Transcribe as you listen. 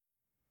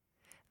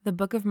The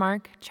Book of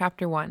Mark,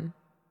 Chapter 1.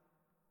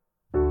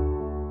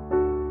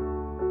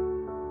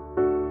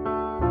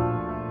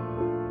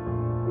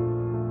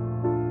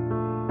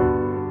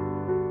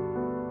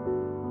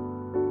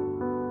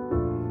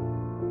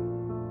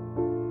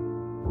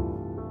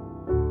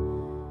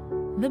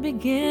 The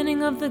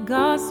beginning of the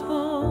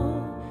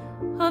gospel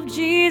of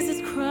Jesus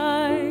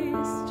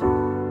Christ,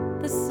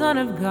 the Son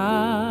of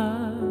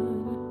God,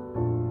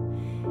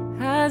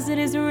 as it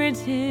is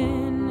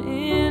written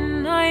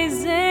in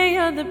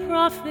Isaiah the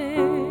prophet,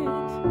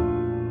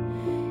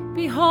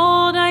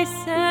 "Behold, I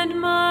send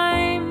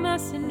my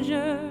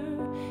messenger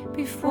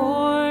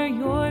before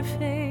your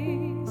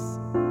face,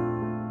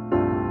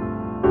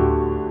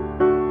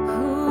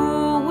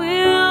 who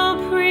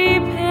will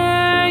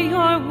prepare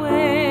your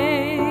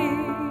way,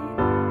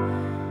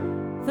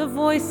 the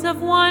voice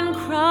of one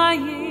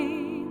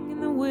crying in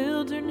the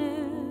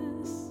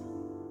wilderness,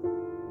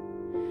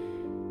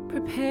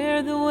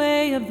 prepare the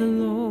way of the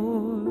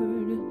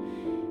Lord,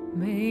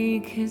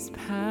 make his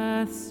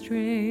path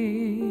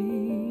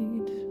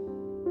straight."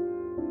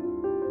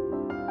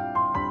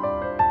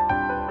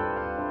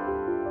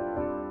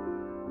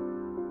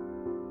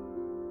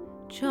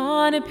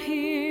 John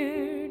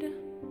appeared,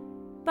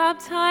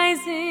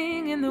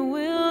 baptizing in the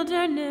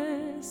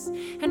wilderness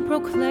and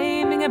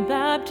proclaiming a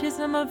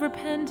baptism of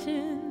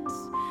repentance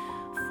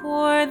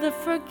for the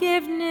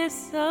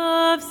forgiveness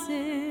of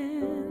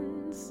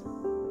sins.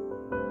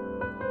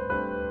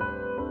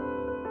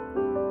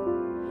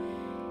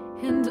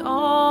 And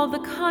all the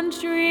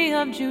country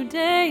of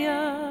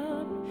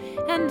Judea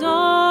and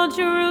all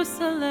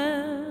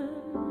Jerusalem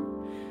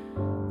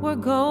were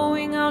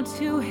going out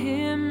to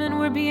him and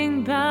were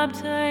being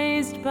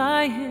baptized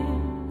by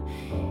him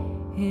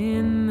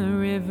in the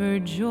river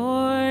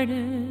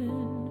Jordan,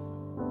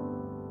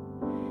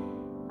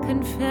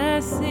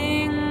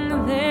 confessing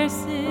their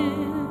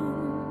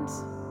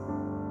sins.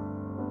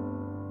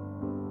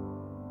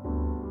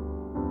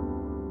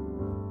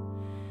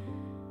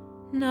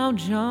 Now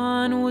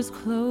John was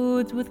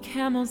clothed with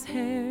camel's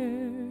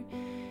hair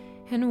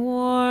and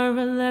wore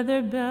a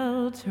leather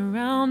belt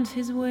around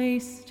his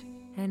waist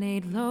and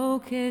ate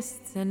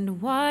locusts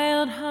and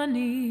wild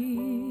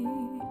honey.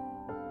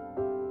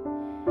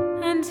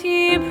 And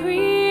he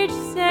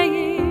preached,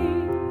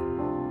 saying,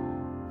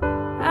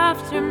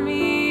 "After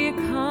me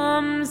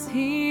comes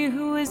he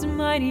who is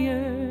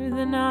mightier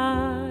than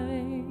I,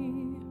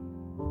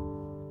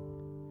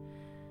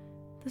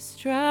 the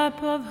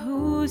strap of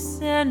whose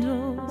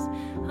sandals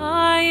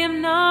I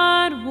am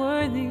not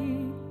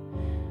worthy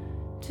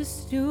to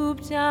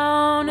stoop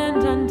down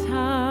and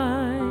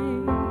untie.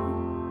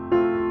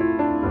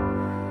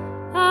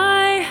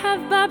 I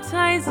have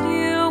baptized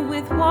you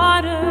with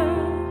water,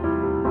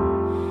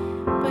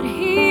 but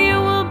he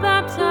will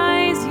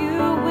baptize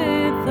you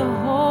with the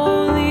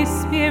Holy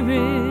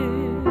Spirit."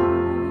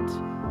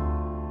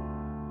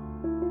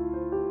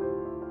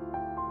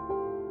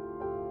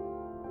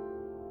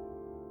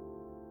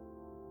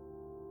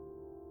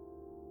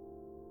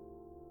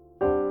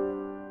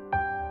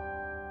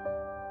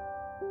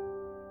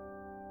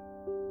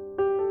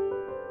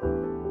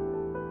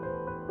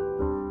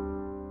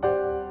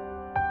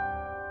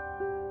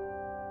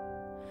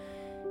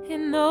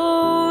 In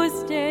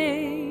those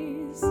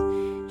days,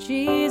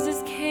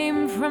 Jesus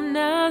came from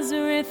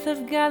Nazareth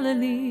of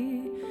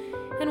Galilee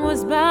and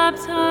was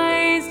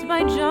baptized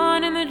by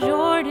John in the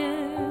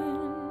Jordan.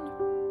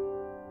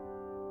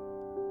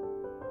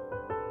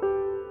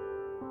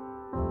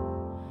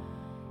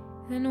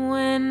 And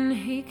when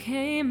he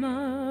came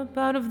up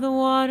out of the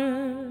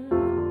water,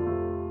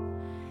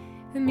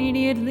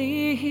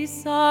 immediately he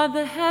saw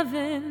the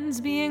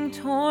heavens being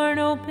torn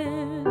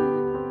open,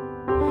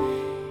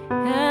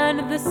 and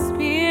the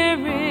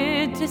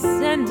Spirit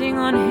descending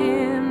on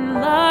him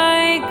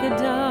like a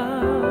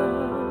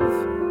dove.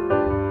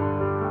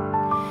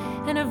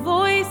 And a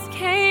voice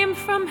came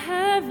from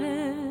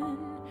heaven,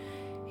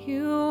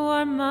 "You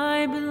are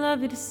my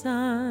beloved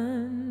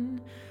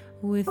Son,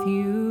 with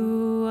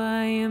you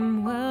I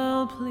am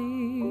well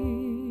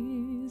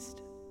pleased."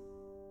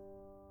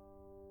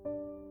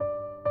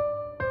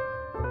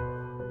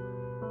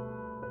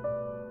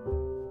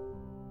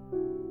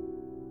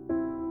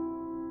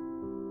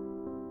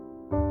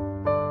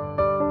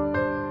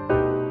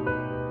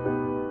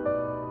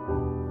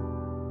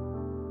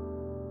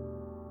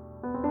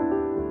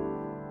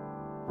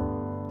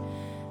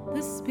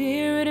 The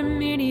Spirit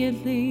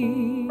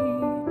immediately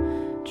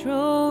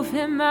drove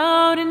him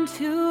out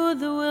into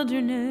the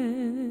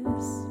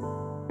wilderness,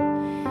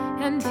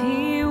 and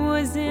he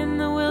was in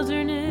the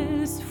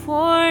wilderness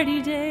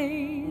 40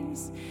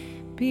 days,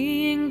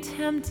 being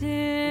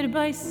tempted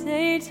by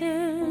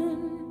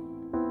Satan.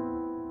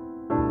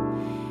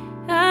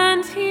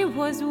 And he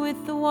was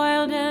with the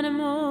wild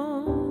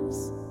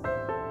animals,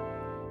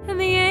 and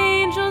the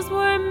angels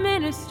were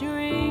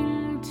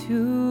ministering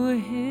to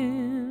him.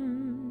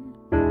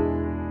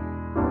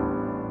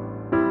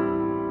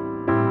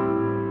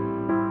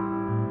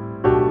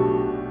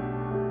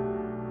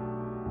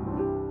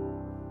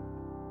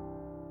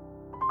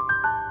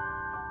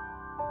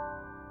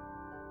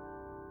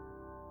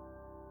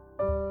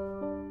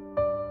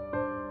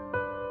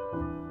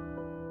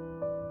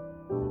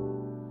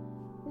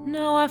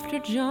 Now after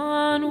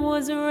John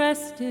was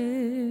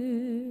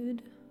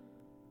arrested,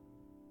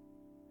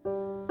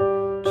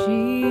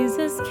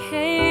 Jesus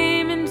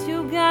came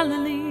into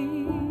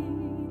Galilee,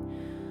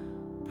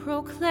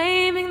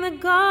 proclaiming the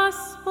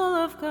gospel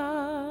of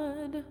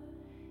God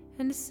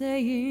and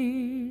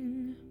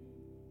saying,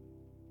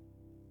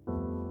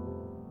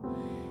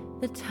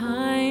 "The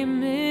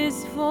time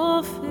is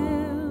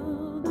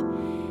fulfilled,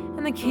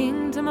 and the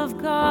kingdom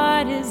of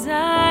God is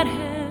at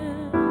hand.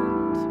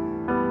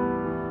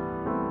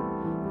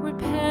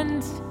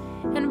 Repent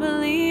and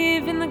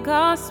believe in the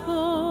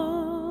gospel."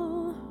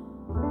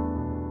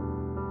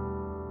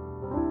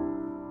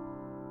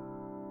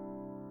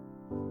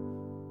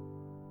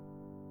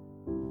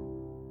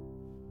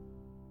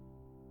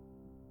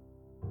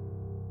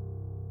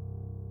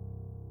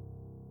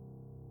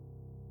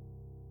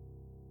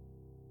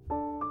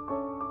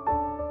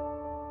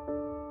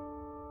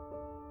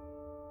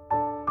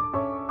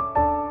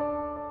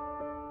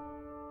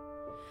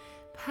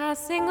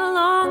 Passing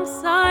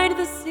alongside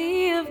the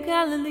Sea of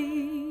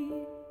Galilee,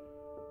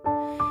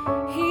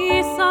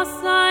 he saw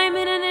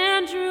Simon and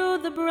Andrew,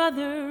 the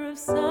brother of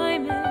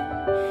Simon,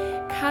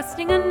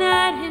 casting a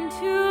net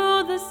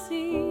into the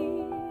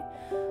sea,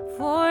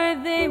 for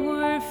they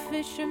were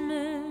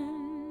fishermen.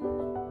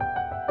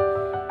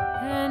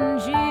 And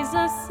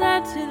Jesus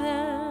said to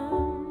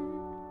them,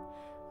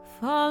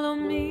 "Follow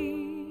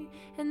me,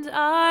 and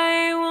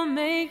I will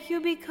make you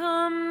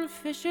become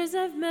fishers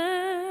of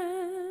men."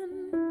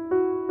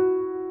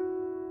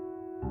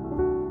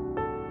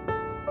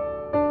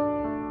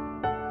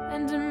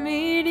 And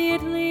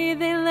immediately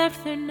they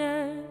left their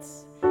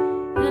nets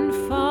and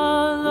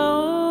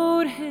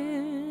followed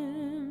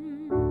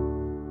him.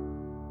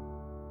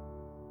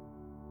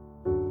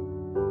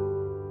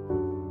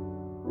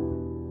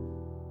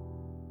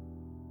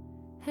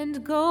 And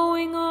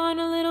going on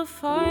a little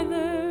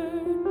farther,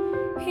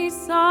 he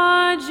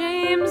saw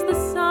James the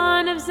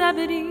son of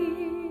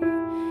Zebedee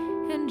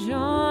and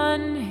John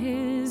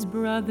his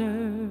brother,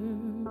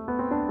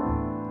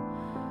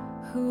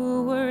 who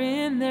were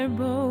in their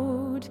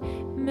boat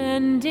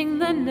mending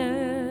the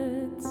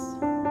nets.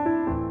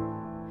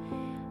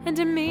 And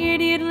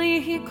immediately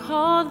he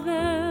called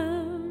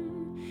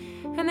them,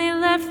 and they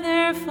left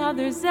their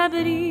father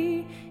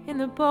Zebedee in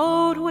the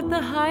boat with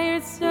the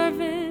hired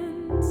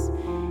servants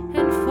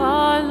and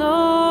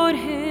followed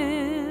him.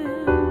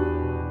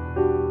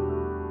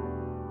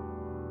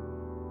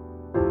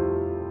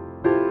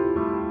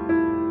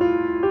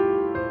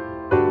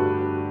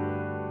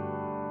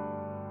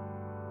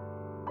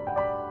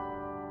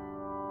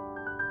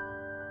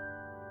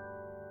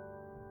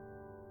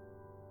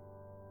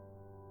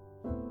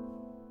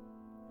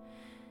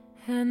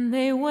 And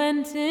they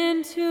went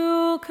into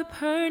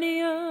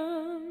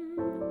Capernaum,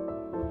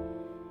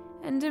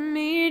 and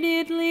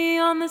immediately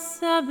on the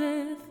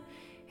Sabbath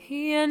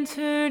he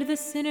entered the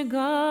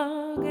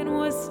synagogue and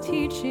was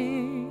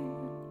teaching.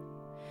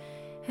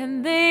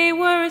 And they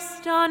were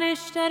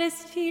astonished at his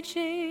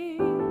teaching,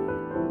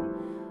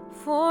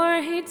 for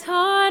he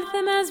taught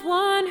them as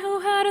one who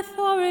had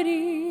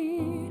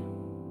authority,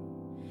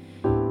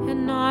 and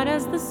not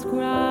as the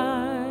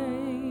scribes.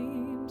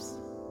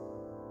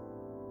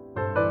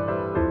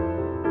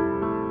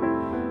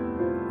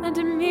 And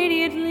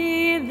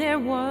immediately there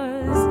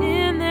was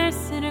in their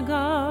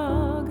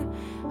synagogue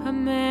a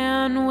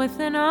man with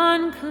an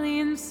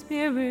unclean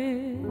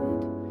spirit,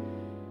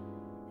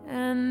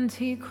 and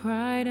he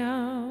cried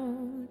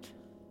out,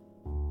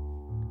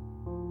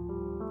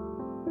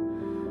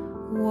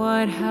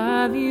 "What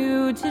have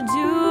you to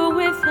do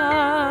with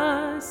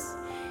us,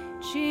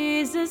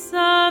 Jesus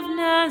of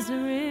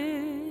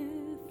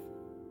Nazareth?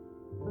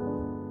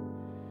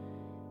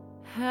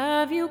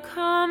 Have you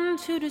come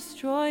to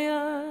destroy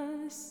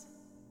us?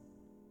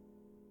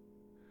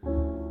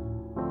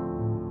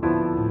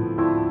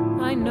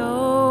 I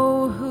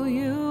know who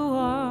you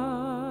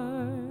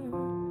are,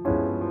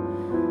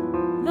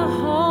 the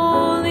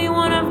Holy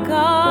One of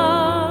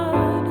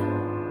God."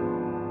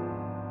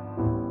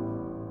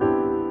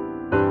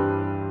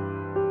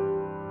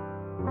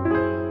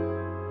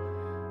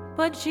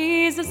 But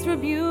Jesus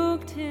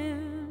rebuked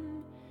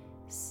him,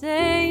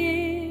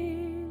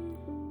 saying,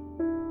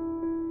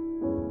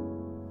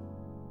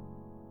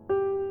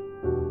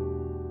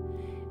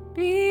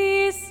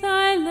 "Be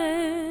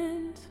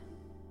silent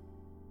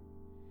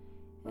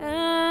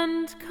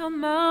and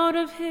come out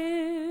of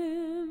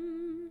him."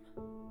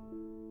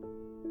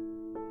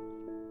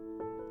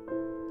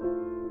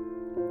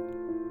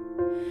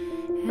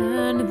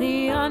 And the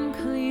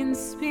unclean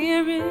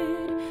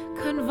spirit,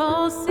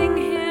 convulsing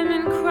him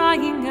and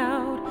crying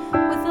out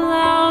with a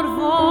loud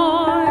voice,